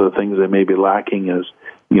one of the things they may be lacking is,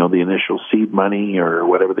 the initial seed money or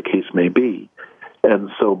whatever the case may be. And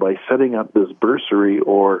so by setting up this bursary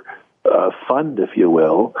or fund, if you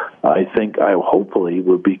will, I think I hopefully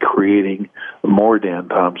would be creating more Dan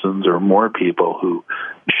Thompsons or more people who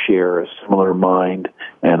share a similar mind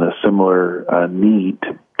and a similar need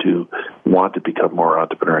to want to become more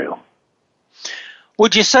entrepreneurial.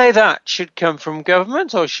 Would you say that should come from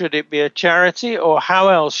government, or should it be a charity, or how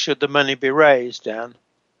else should the money be raised, Dan?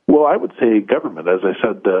 Well, I would say government. As I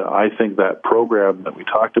said, I think that program that we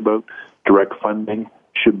talked about, direct funding,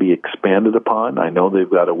 should be expanded upon. I know they've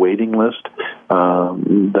got a waiting list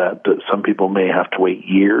that some people may have to wait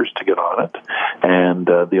years to get on it. And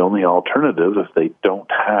the only alternative, if they don't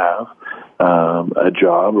have a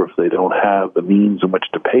job or if they don't have the means in which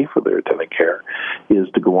to pay for their attendant care, is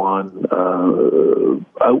to go on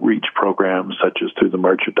outreach programs such as through the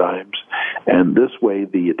March of Dimes. And this way,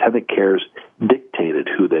 the attendant care's dictated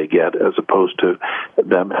who they get, as opposed to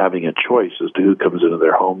them having a choice as to who comes into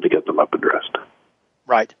their home to get them up and dressed.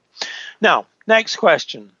 Right. Now, next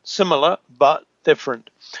question, similar but different.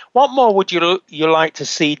 What more would you like to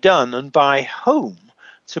see done, and by whom,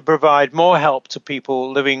 to provide more help to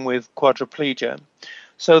people living with quadriplegia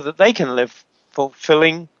so that they can live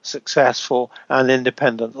fulfilling, successful, and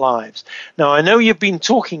independent lives? Now, I know you've been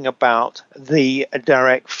talking about the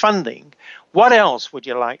direct funding. What else would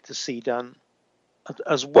you like to see done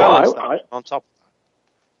as well as that on top of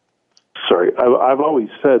that? Sorry, I've always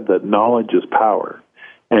said that knowledge is power.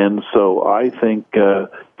 And so I think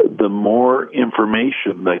the more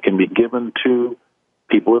information that can be given to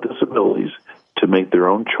people with disabilities to make their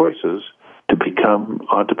own choices to become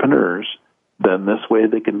entrepreneurs, then this way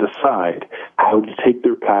they can decide how to take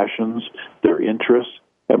their passions, their interests,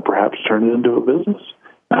 and perhaps turn it into a business.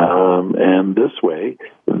 And this way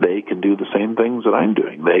they can do the same things that I'm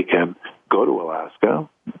doing. They can go to Alaska,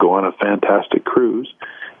 go on a fantastic cruise,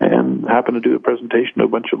 and happen to do a presentation to a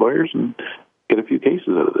bunch of lawyers and get a few cases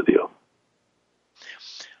out of the deal.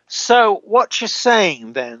 So what you're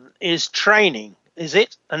saying then is training. Is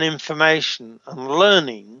it an information and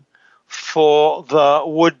learning for the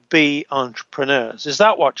would-be entrepreneurs? Is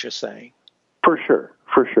that what you're saying? For sure,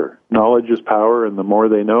 for sure. Knowledge is power, and the more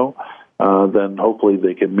they know, then hopefully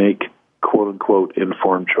they can make quote-unquote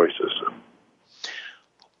informed choices.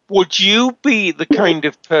 Would you be the kind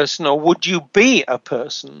of person, or would you be a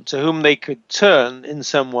person to whom they could turn in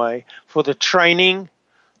some way for the training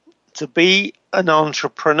to be an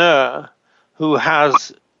entrepreneur who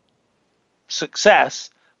has success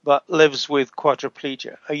but lives with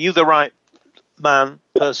quadriplegia? Are you the right man,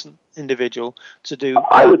 person, individual to do that?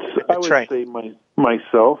 I would say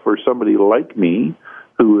myself or somebody like me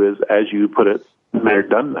who is, as you put it, they've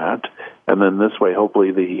done that, and then this way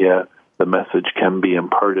hopefully the message can be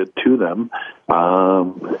imparted to them,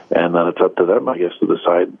 and then it's up to them, I guess, to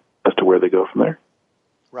decide as to where they go from there.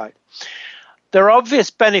 Right. There are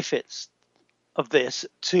obvious benefits of this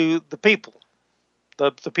to the people,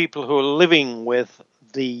 the people who are living with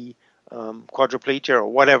the quadriplegia or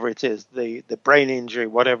whatever it is, the brain injury,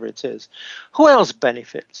 whatever it is. Who else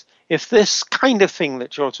benefits if this kind of thing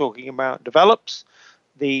that you're talking about develops,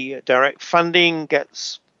 the direct funding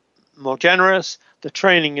gets more generous, the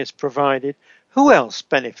training is provided? Who else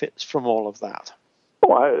benefits from all of that?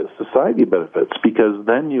 Well, society benefits, because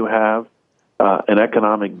then you have an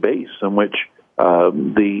economic base in which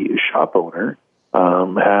the shop owner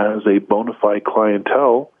has a bona fide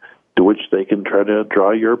clientele to which they can try to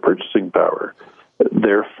draw your purchasing power.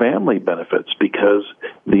 Their family benefits because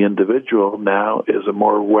the individual now is a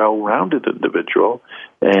more well-rounded individual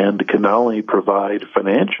and can not only provide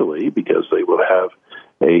financially because they will have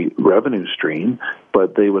a revenue stream,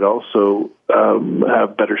 but they would also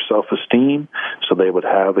have better self-esteem, so they would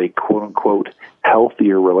have a quote-unquote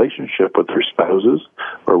healthier relationship with their spouses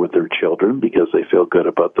or with their children because they feel good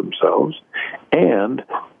about themselves. And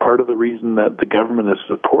part of the reason that the government is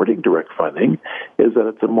supporting direct funding is that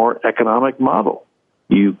it's a more economic model.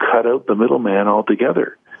 You cut out the middleman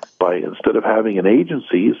altogether by, instead of having an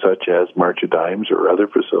agency such as March of Dimes or other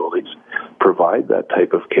facilities provide that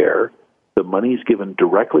type of care, the money is given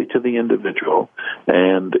directly to the individual,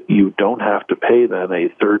 and you don't have to pay then a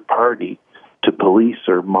third party to police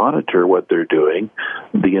or monitor what they're doing.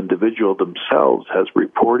 The individual themselves has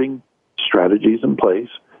reporting strategies in place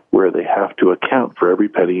where they have to account for every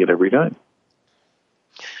penny and every dime.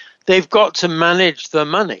 they've got to manage the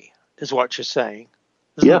money, is what you're saying.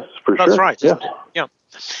 Yes, for sure. That's right, yes. isn't it? Yeah.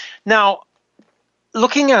 Now,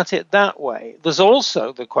 looking at it that way, there's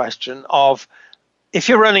also the question of, if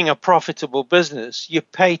you're running a profitable business, you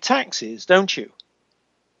pay taxes, don't you?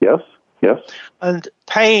 Yes, yes. And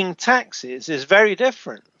paying taxes is very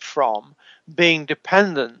different from being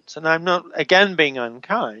dependent, and I'm not, again, being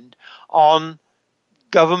unkind, on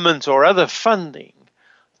government or other funding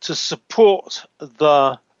to support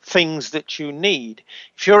the things that you need.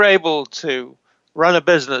 If you're able to run a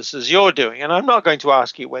business as you're doing, and I'm not going to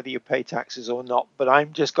ask you whether you pay taxes or not, but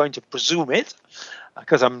I'm just going to presume it,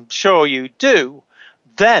 because I'm sure you do,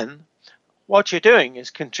 then what you're doing is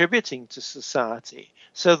contributing to society.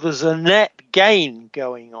 So there's a net gain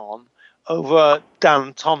going on over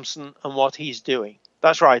Dan Thompson and what he's doing.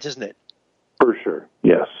 That's right, isn't it? For sure,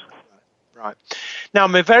 yes. Right. Now,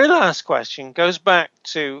 my very last question goes back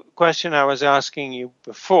to a question I was asking you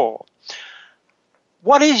before.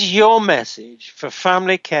 What is your message for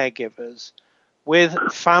family caregivers with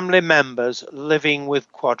family members living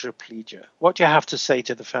with quadriplegia? What do you have to say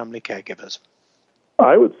to the family caregivers?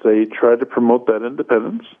 I would say try to promote that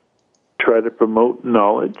independence, try to promote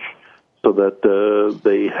knowledge so that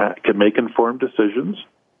they can make informed decisions.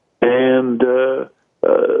 And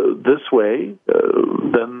this way,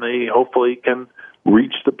 then they hopefully can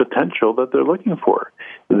reach the potential that they're looking for.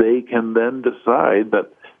 They can then decide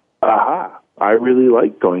that, I really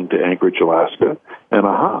like going to Anchorage, Alaska, and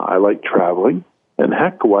I like traveling, and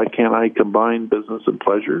heck, why can't I combine business and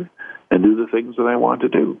pleasure and do the things that I want to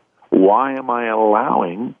do? Why am I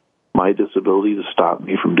allowing my disability to stop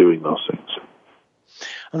me from doing those things?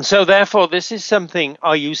 And so, therefore, this is something,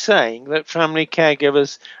 are you saying, that family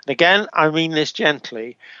caregivers, and again, I mean this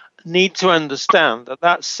gently, need to understand that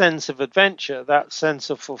that sense of adventure, that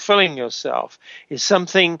sense of fulfilling yourself, is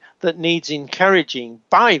something that needs encouraging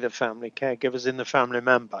by the family caregivers in the family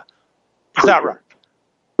member. Is that right?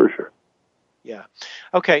 For sure. Yeah.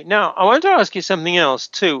 Okay, now, I want to ask you something else,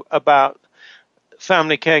 too, about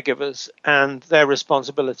family caregivers and their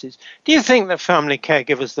responsibilities. Do you think that family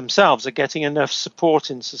caregivers themselves are getting enough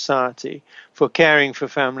support in society for caring for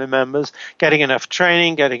family members, getting enough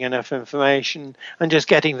training, getting enough information, and just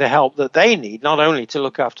getting the help that they need, not only to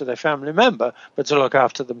look after their family member, but to look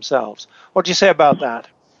after themselves? What do you say about that?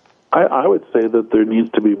 I would say that there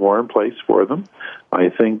needs to be more in place for them. I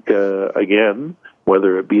think, again,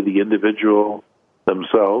 whether it be the individual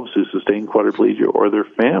themselves who sustain quadriplegia or their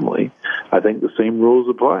family, I think the same rules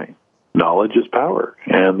apply. Knowledge is power.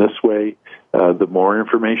 And this way, the more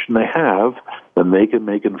information they have, then they can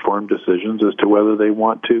make informed decisions as to whether they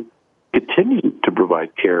want to continue to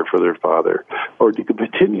provide care for their father or to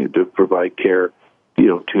continue to provide care,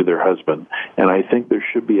 to their husband. And I think there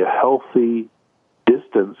should be a healthy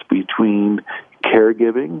distance between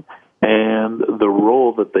caregiving and the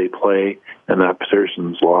role that they play in that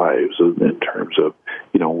person's lives in terms of,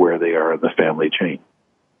 where they are in the family chain.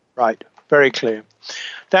 Right. Very clear.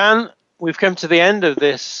 Dan, we've come to the end of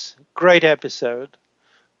this great episode.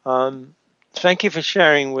 Thank you for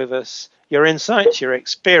sharing with us your insights, your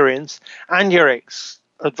experience, and your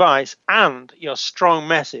advice, and your strong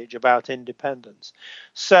message about independence.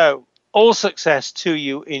 So, all success to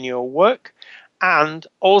you in your work, and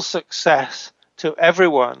all success to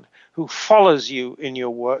everyone who follows you in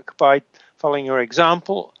your work by following your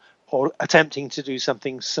example or attempting to do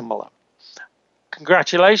something similar.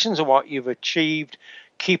 Congratulations on what you've achieved.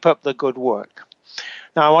 Keep up the good work.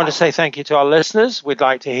 Now, I want to say thank you to our listeners. We'd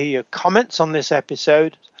like to hear your comments on this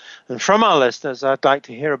episode. And from our listeners, I'd like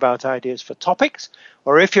to hear about ideas for topics,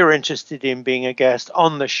 or if you're interested in being a guest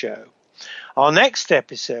on the show. Our next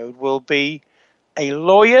episode will be a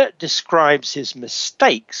lawyer describes his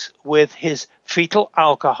mistakes with his fetal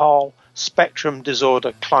alcohol spectrum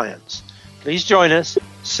disorder clients. Please join us,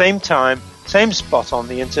 same time, same spot on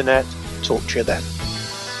the internet. Talk to you then.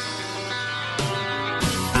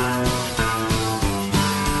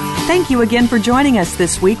 Thank you again for joining us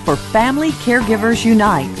this week for Family Caregivers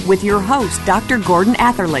Unite with your host, Dr. Gordon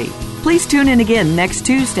Atherley. Please tune in again next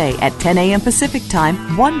Tuesday at 10 a.m. Pacific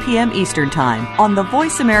Time, 1 p.m. Eastern Time on the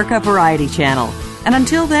Voice America Variety Channel. And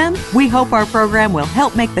until then, we hope our program will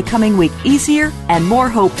help make the coming week easier and more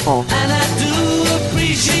hopeful. And I do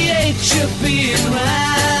appreciate you being around.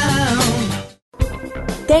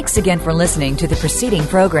 Thanks again for listening to the preceding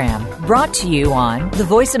program, brought to you on the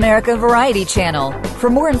Voice America Variety Channel. For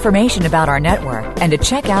more information about our network and to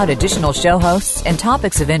check out additional show hosts and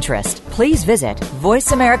topics of interest, please visit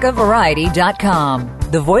voiceamericavariety.com.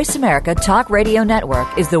 The Voice America Talk Radio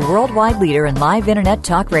Network is the worldwide leader in live Internet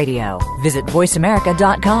talk radio. Visit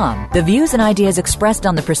voiceamerica.com. The views and ideas expressed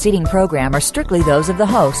on the preceding program are strictly those of the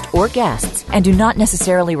host or guests and do not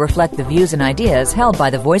necessarily reflect the views and ideas held by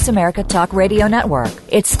the Voice America Talk Radio Network,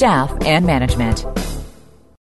 its staff, and management.